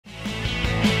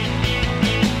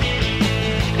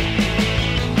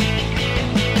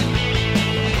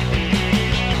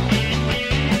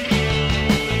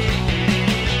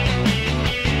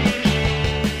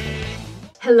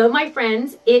Hello my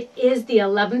friends, it is the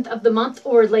 11th of the month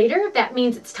or later. That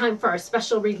means it's time for our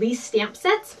special release stamp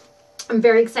sets. I'm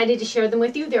very excited to share them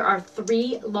with you. There are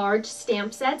 3 large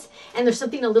stamp sets and there's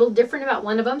something a little different about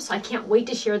one of them, so I can't wait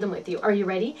to share them with you. Are you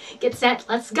ready? Get set,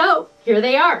 let's go. Here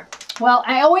they are. Well,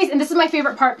 and this is my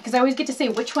favorite part because I always get to say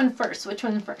which one first.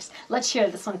 Let's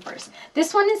share this one first.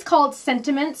 This one is called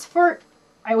Sentiments for,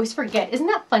 I always forget. Isn't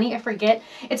that funny? I forget.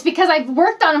 It's because I've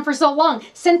worked on them for so long.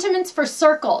 Sentiments for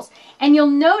Circles. And you'll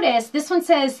notice this one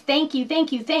says, thank you,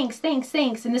 thanks, thanks,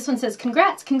 thanks. And this one says,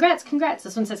 congrats, congrats, congrats.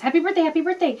 This one says, happy birthday, happy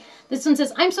birthday. This one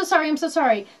says, I'm so sorry, I'm so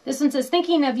sorry. This one says,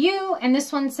 thinking of you. And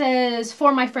this one says,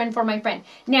 for my friend, for my friend.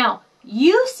 Now,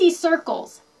 you see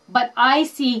circles, but I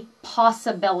see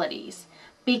possibilities.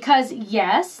 Because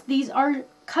yes, these are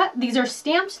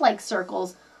stamped like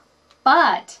circles,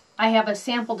 but I have a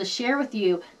sample to share with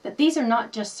you that these are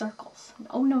not just circles.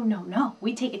 Oh, no, no, no.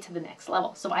 We take it to the next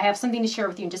level. So I have something to share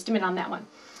with you in just a minute on that one.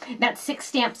 That's 6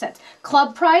 stamp sets.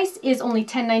 Club price is only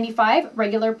 $10.95.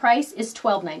 Regular price is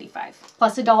 $12.95,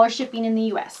 plus $1 shipping in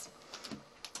the US.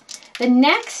 The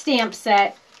next stamp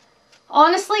set,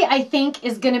 honestly, I think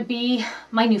is going to be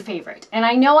my new favorite. And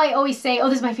I know I always say, oh,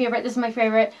 this is my favorite, this is my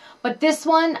favorite. But this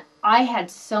one, I had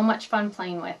so much fun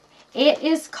playing with. It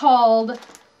is called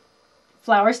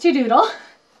Flowers to Doodle,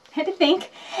 had to think,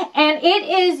 and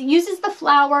it uses the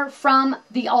flower from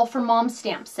the All for Mom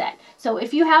stamp set. So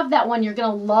if you have that one, you're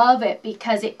gonna love it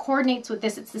because it coordinates with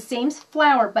this. It's the same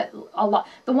flower, but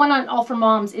the one on All for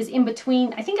Moms is in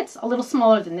between. I think it's a little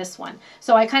smaller than this one.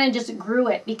 So I kind of just grew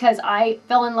it because I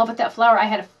fell in love with that flower. I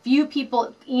had a few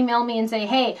people email me and say,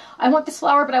 hey, I want this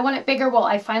flower, but I want it bigger. Well,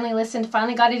 I finally listened,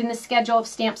 finally got it in the schedule of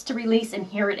stamps to release, and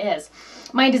here it is.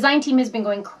 My design team has been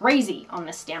going crazy on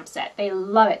this stamp set. They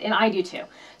love it, and I do too.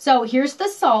 So here's the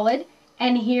solid,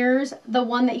 and here's the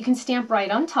one that you can stamp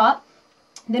right on top.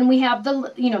 Then we have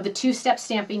the, the 2-step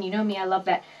stamping. You know me, I love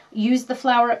that. Use the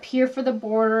flower up here for the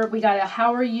border. We got a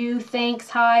how are you, thanks,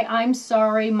 hi, I'm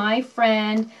sorry, my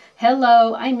friend,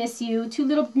 hello, I miss you. 2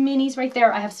 little minis right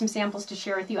there. I have some samples to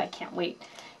share with you. I can't wait.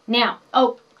 Now,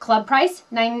 club price,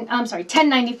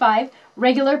 $10.95.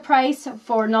 Regular price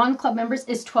for non-club members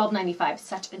is $12.95.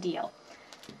 Such a deal.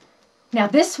 Now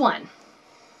this one,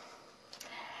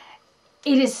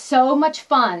 it is so much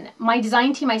fun. My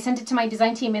design team, I sent it to my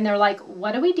design team and they're like,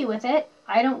 what do we do with it?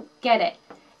 I don't get it.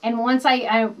 And once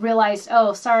I realized,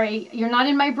 oh, sorry, you're not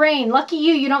in my brain. Lucky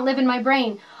you, you don't live in my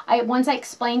brain. Once I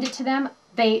explained it to them,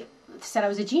 they said I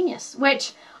was a genius,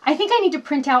 which I think I need to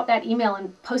print out that email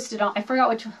and post it on, I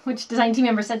forgot which design team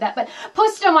member said that, but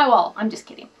post it on my wall. I'm just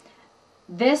kidding.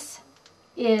 This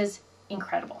is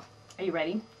incredible. Are you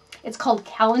ready? It's called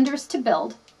Calendars to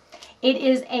Build. It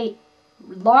is a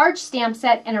large stamp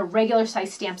set and a regular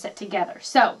size stamp set together.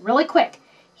 So really quick,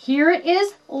 here it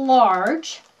is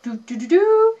large,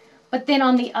 but then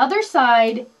on the other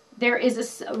side there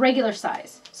is a regular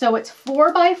size. So it's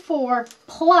 4x4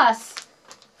 plus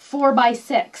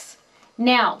 4x6.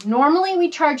 Now, normally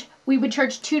we would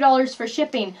charge $2 for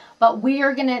shipping, but we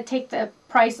are going to take the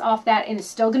price off that and it's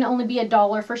still going to only be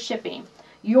 $1 for shipping.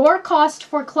 Your cost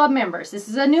for club members, this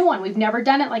is a new one. We've never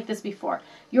done it like this before.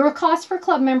 Your cost for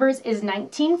club members is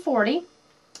 $19.40.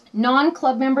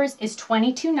 Non-club members is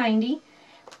 $22.90,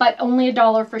 but only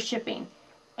 $1 for shipping.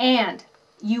 And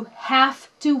you have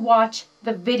to watch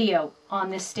the video on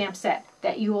this stamp set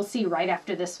that you will see right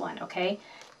after this one, okay?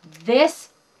 This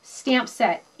stamp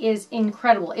set is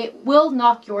incredible. It will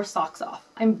knock your socks off.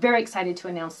 I'm very excited to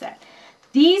announce that.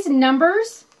 These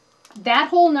numbers, that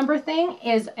whole number thing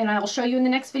is, and I will show you in the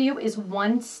next video, is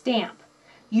 1 stamp.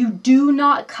 You do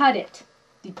not cut it.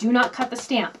 You do not cut the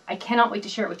stamp. I cannot wait to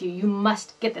share it with you. You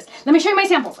must get this. Let me show you my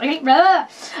samples. Okay,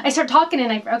 I start talking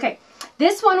and okay.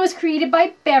 This one was created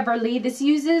by Beverly. This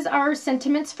uses our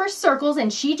Sentiments for Circles,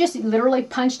 and she just literally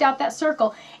punched out that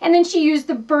circle. And then she used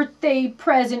the birthday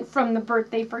present from the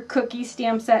Birthday for Cookie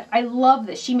stamp set. I love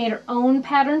this. She made her own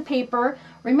pattern paper.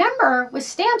 Remember, with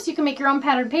stamps, you can make your own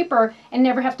pattern paper and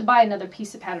never have to buy another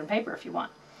piece of pattern paper if you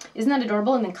want. Isn't that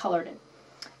adorable? And then colored it.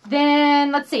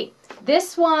 Then, let's see.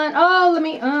 This one, let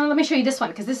me show you this one,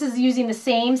 because this is using the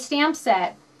same stamp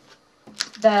set,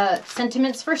 the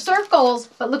Sentiments for Circles,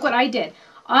 but look what I did.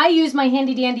 I used my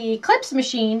handy dandy Eclipse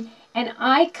machine and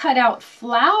I cut out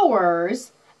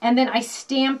flowers and then I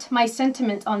stamped my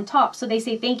sentiments on top. So they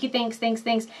say thank you, thanks, thanks,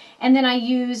 thanks. And then I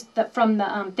used from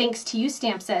the Thanks to You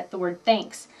stamp set, the word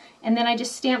thanks. And then I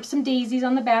just stamped some daisies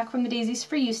on the back from the Daisies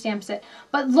for You stamp set.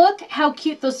 But look how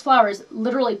cute those flowers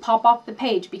literally pop off the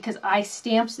page because I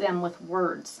stamped them with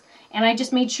words. And I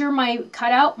just made sure my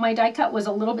cutout, my die cut was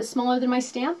a little bit smaller than my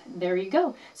stamp. There you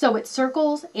go. So it's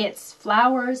circles, it's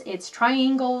flowers, it's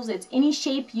triangles, it's any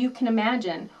shape you can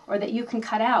imagine or that you can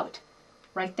cut out.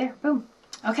 Right there, boom.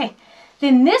 Okay,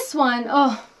 then this one,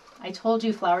 oh, I told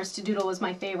you Flowers to Doodle was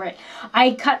my favorite.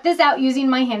 I cut this out using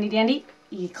my handy dandy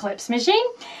Eclipse machine,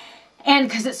 and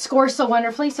because it scores so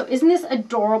wonderfully. So isn't this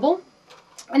adorable?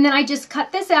 And then I just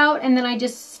cut this out, and then I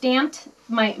just stamped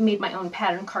made my own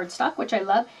pattern cardstock, which I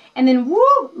love. And then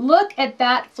woo, look at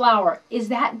that flower. Is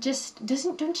that just,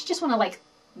 don't you just want to like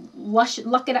lush it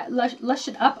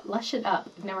up?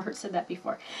 I've never said that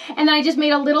before. And then I just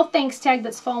made a little thanks tag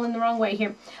that's fallen the wrong way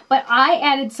here. But I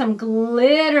added some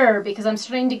glitter because I'm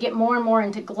starting to get more and more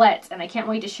into glitz, and I can't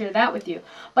wait to share that with you.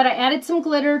 But I added some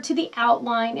glitter to the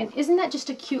outline, and isn't that just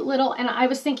a cute little, and I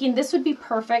was thinking this would be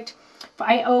perfect.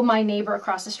 I owe my neighbor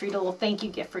across the street a little thank you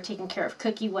gift for taking care of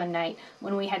Cookie one night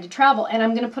when we had to travel. And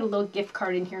I'm going to put a little gift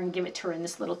card in here and give it to her in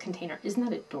this little container. Isn't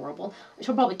that adorable?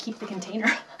 She'll probably keep the container.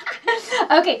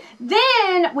 Okay,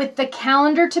 then with the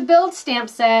Calendar to Build stamp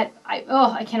set,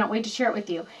 I cannot wait to share it with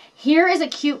you. Here is a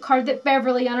cute card that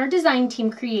Beverly on our design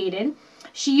team created.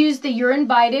 She used the You're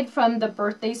Invited from the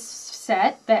birthday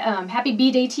set, the Happy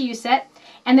B-Day to You set,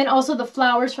 and then also the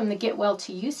flowers from the Get Well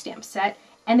to You stamp set.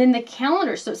 And then the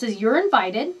calendar, so it says You're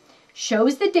Invited,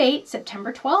 shows the date,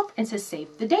 September 12th, and says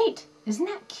Save the Date. Isn't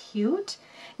that cute?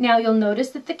 Now you'll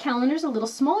notice that the calendar is a little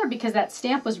smaller because that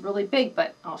stamp was really big,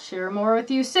 but I'll share more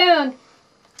with you soon.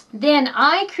 Then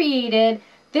I created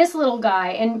this little guy,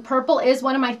 and purple is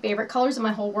one of my favorite colors in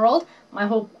my whole world. My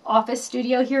whole office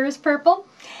studio here is purple.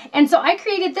 And so I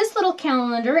created this little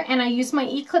calendar, and I used my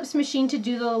Eclipse machine to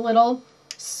do the little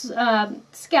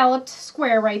scalloped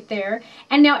square right there.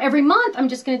 And now every month I'm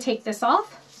just going to take this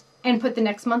off and put the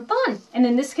next month on, and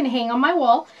then this can hang on my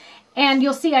wall. And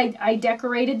you'll see I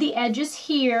decorated the edges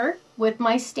here with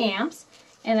my stamps,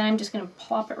 and then I'm just going to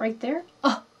plop it right there.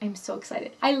 Oh, I'm so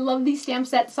excited. I love these stamp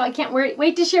sets, so I can't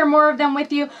wait to share more of them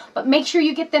with you. But make sure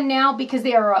you get them now because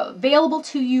they are available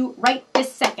to you right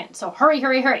this second. So hurry,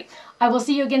 hurry, hurry. I will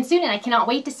see you again soon, and I cannot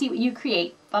wait to see what you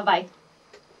create. Bye-bye.